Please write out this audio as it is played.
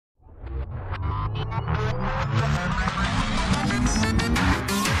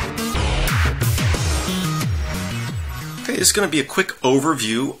this is going to be a quick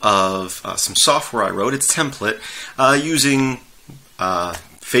overview of some software I wrote. It's template using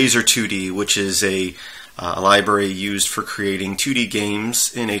Phaser2d, which is a library used for creating 2D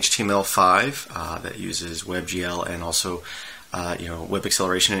games in HTML5 that uses WebGL and also web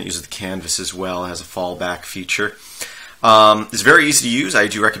acceleration, and it uses the canvas as well as a fallback feature. It's very easy to use. I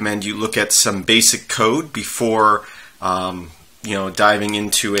do recommend you look at some basic code before diving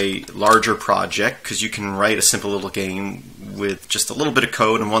into a larger project, because you can write a simple little game with just a little bit of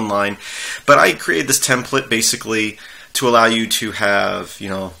code in one line. But I created this template basically to allow you to have,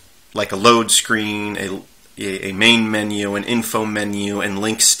 like a load screen, a main menu, an info menu, and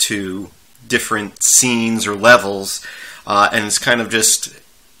links to different scenes or levels. And it's kind of just,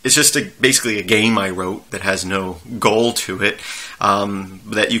 basically a game I wrote that has no goal to it,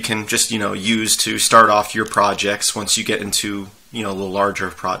 that you can just use to start off your projects once you get into a little larger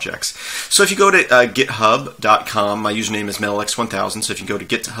projects. So if you go to github.com, my username is MetalX1000. So if you go to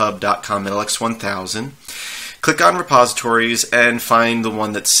github.com MetalX1000, click on repositories and find the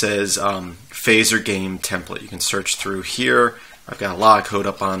one that says Phaser game template. You can search through here. I've got a lot of code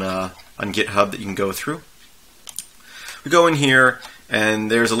up on GitHub that you can go through. We go in here,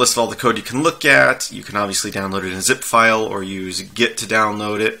 and there's a list of all the code you can look at. You can obviously download it in a zip file or use Git to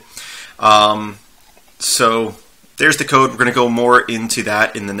download it. So there's the code. We're going to go more into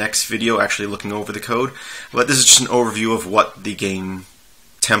that in the next video, actually looking over the code. But this is just an overview of what the game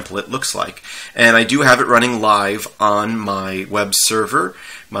template looks like. And I do have it running live on my web server.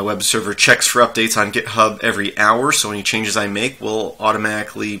 My web server checks for updates on GitHub every hour, so any changes I make will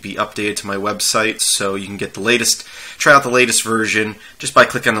automatically be updated to my website, so you can get the latest, try out the latest version just by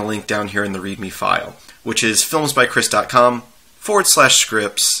clicking on the link down here in the README file, which is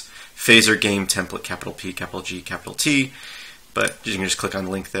filmsbychris.com/scripts Phaser game template, capital P, capital G, capital T, but you can just click on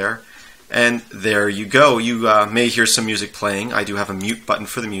the link there. And there you go. You may hear some music playing. I do have a mute button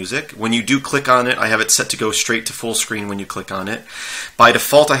for the music. When you do click on it, I have it set to go straight to full screen when you click on it. By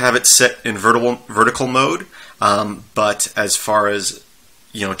default, I have it set in vertical mode, but as far as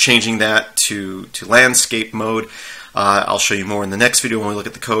changing that to landscape mode, I'll show you more in the next video when we look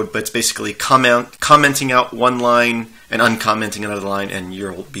at the code. But it's basically commenting out one line and uncommenting another line, and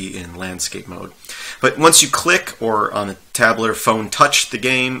you'll be in landscape mode. But once you click, or on a tablet or phone touch the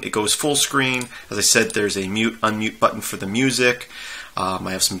game, it goes full screen. As I said, there's a mute, unmute button for the music.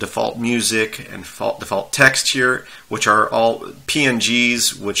 I have some default music and default text here, which are all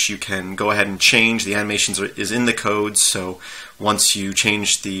PNGs, which you can go ahead and change. The animations is in the code, so once you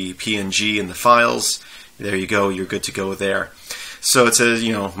change the PNG in the files, there you go, you're good to go there. So it says,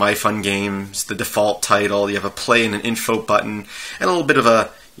 My Fun Games, the default title. You have a play and an info button, and a little bit of a,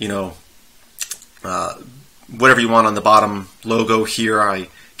 whatever you want on the bottom logo here. I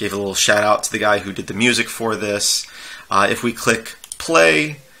gave a little shout out to the guy who did the music for this. If we click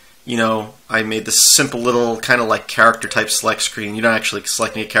play, I made this simple little kind of like character type select screen. You're not actually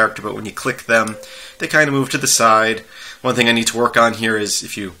selecting a character, but when you click them, they kind of move to the side. One thing I need to work on here is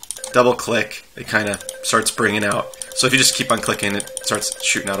if you double click, it kind of starts bringing out. So if you just keep on clicking, it starts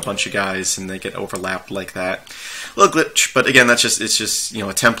shooting out a bunch of guys, and they get overlapped like that. A little glitch, but again, it's just a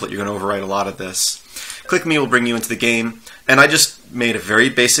template. You're going to overwrite a lot of this. Click me will bring you into the game, and I just made a very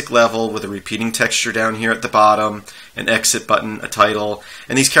basic level with a repeating texture down here at the bottom, an exit button, a title,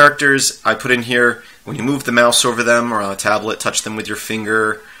 and these characters I put in here. When you move the mouse over them, or on a tablet, touch them with your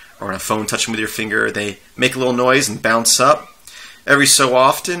finger, or on a phone, touch them with your finger, they make a little noise and bounce up. Every so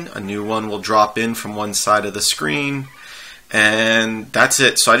often, a new one will drop in from one side of the screen, and that's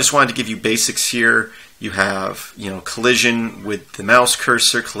it. So I just wanted to give you basics here. You have, collision with the mouse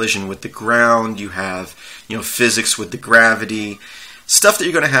cursor, collision with the ground. You have, physics with the gravity. Stuff that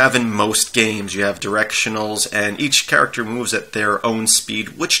you're going to have in most games. You have directionals, and each character moves at their own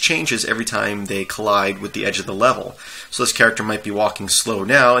speed, which changes every time they collide with the edge of the level. So this character might be walking slow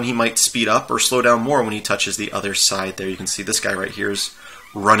now, and he might speed up or slow down more when he touches the other side there. You can see this guy right here is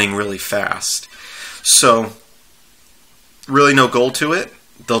running really fast. So, really no goal to it.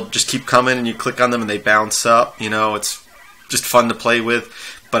 They'll just keep coming, and you click on them and they bounce up. It's just fun to play with.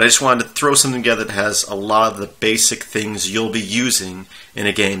 But I just wanted to throw something together that has a lot of the basic things you'll be using in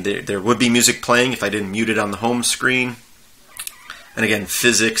a game. There would be music playing if I didn't mute it on the home screen. And again,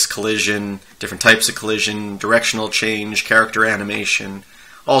 physics, collision, different types of collision, directional change, character animation,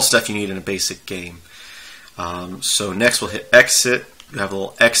 all stuff you need in a basic game. So next we'll hit exit. You have a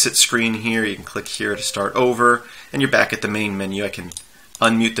little exit screen here. You can click here to start over, and you're back at the main menu. I can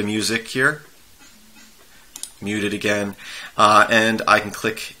unmute the music here. muted again, and I can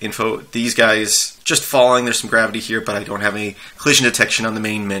click info. These guys just falling, there's some gravity here, but I don't have any collision detection on the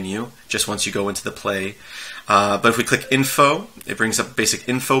main menu, just once you go into the play. But if we click info, it brings up a basic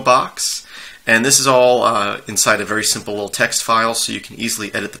info box, and this is all inside a very simple little text file, so you can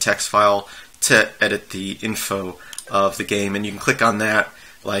easily edit the text file to edit the info of the game, and you can click on that.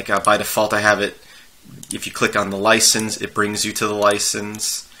 Like by default I have it, if you click on the license, it brings you to the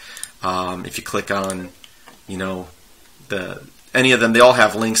license. If you click on, you know, any of them, they all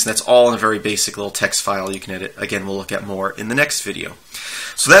have links, and that's all in a very basic little text file you can edit. Again, we'll look at more in the next video.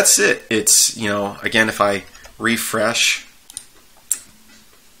 So that's it. It's, you know, again, if I refresh,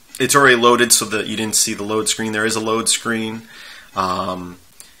 it's already loaded so that you didn't see the load screen. There is a load screen.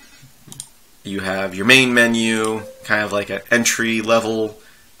 You have your main menu, kind of like an entry level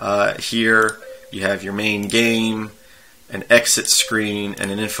here. You have your main game, an exit screen, and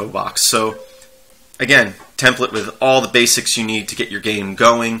an info box. So again, template with all the basics you need to get your game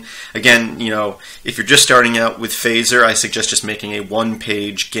going. Again, you know, if you're just starting out with Phaser, I suggest just making a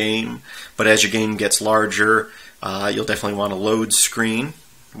one-page game. But as your game gets larger, you'll definitely want a load screen,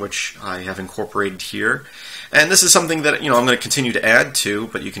 which I have incorporated here. And this is something that, you know, I'm going to continue to add to,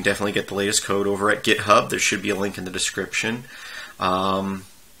 but you can definitely get the latest code over at GitHub. There should be a link in the description. I'm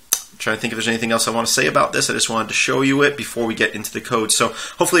trying to think if there's anything else I want to say about this. I just wanted to show you it before we get into the code. So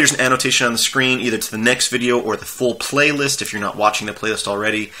hopefully there's an annotation on the screen either to the next video or the full playlist. If you're not watching the playlist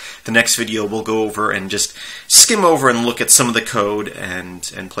already, the next video we'll go over and just skim over and look at some of the code and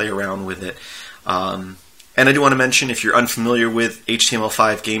play around with it. And I do want to mention, if you're unfamiliar with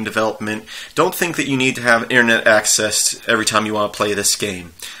HTML5 game development, don't think that you need to have internet access every time you want to play this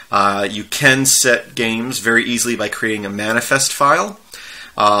game. You can set games very easily by creating a manifest file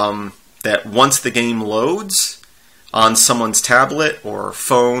that once the game loads on someone's tablet or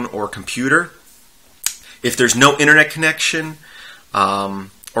phone or computer, if there's no internet connection,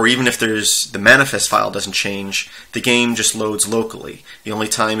 or even if the manifest file doesn't change, the game just loads locally. The only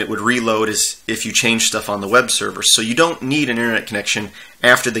time it would reload is if you change stuff on the web server. So you don't need an internet connection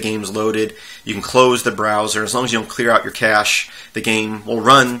after the game's loaded. You can close the browser. As long as you don't clear out your cache, the game will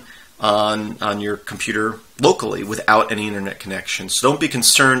run on your computer locally without any internet connection. So don't be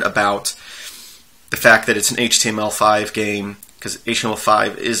concerned about the fact that it's an HTML5 game, because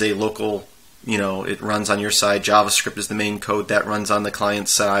HTML5 is a local, you know, it runs on your side. JavaScript is the main code that runs on the client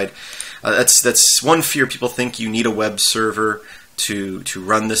side. That's one fear. People think you need a web server to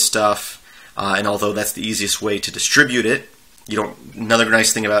run this stuff, and although that's the easiest way to distribute it, you don't. Another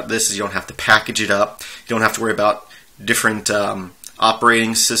nice thing about this is you don't have to package it up. You don't have to worry about different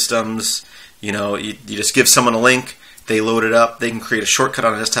operating systems. You know, you just give someone a link, they load it up, they can create a shortcut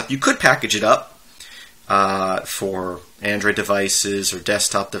on a desktop. You could package it up for Android devices or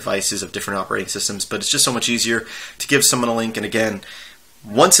desktop devices of different operating systems, but it's just so much easier to give someone a link. And again,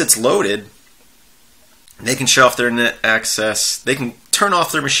 once it's loaded, they can shut off their internet access, they can turn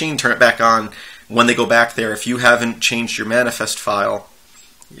off their machine, turn it back on when they go back there. If you haven't changed your manifest file,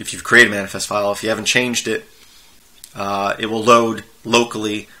 if you've created a manifest file, if you haven't changed it, it will load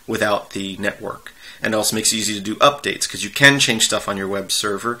locally without the network. And it also makes it easy to do updates, because you can change stuff on your web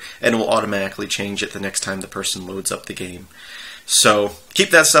server and it will automatically change it the next time the person loads up the game. So keep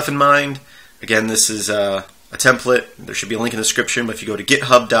that stuff in mind. Again, this is a template. There should be a link in the description, but if you go to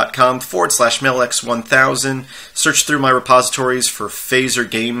github.com/mailx1000, search through my repositories for Phaser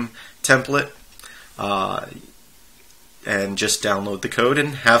game template, and just download the code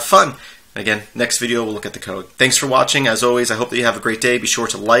and have fun. Again, next video we'll look at the code. Thanks for watching. As always, I hope that you have a great day. Be sure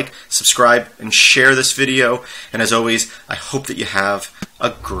to like, subscribe, and share this video. And as always, I hope that you have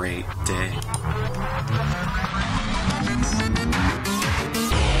a great day.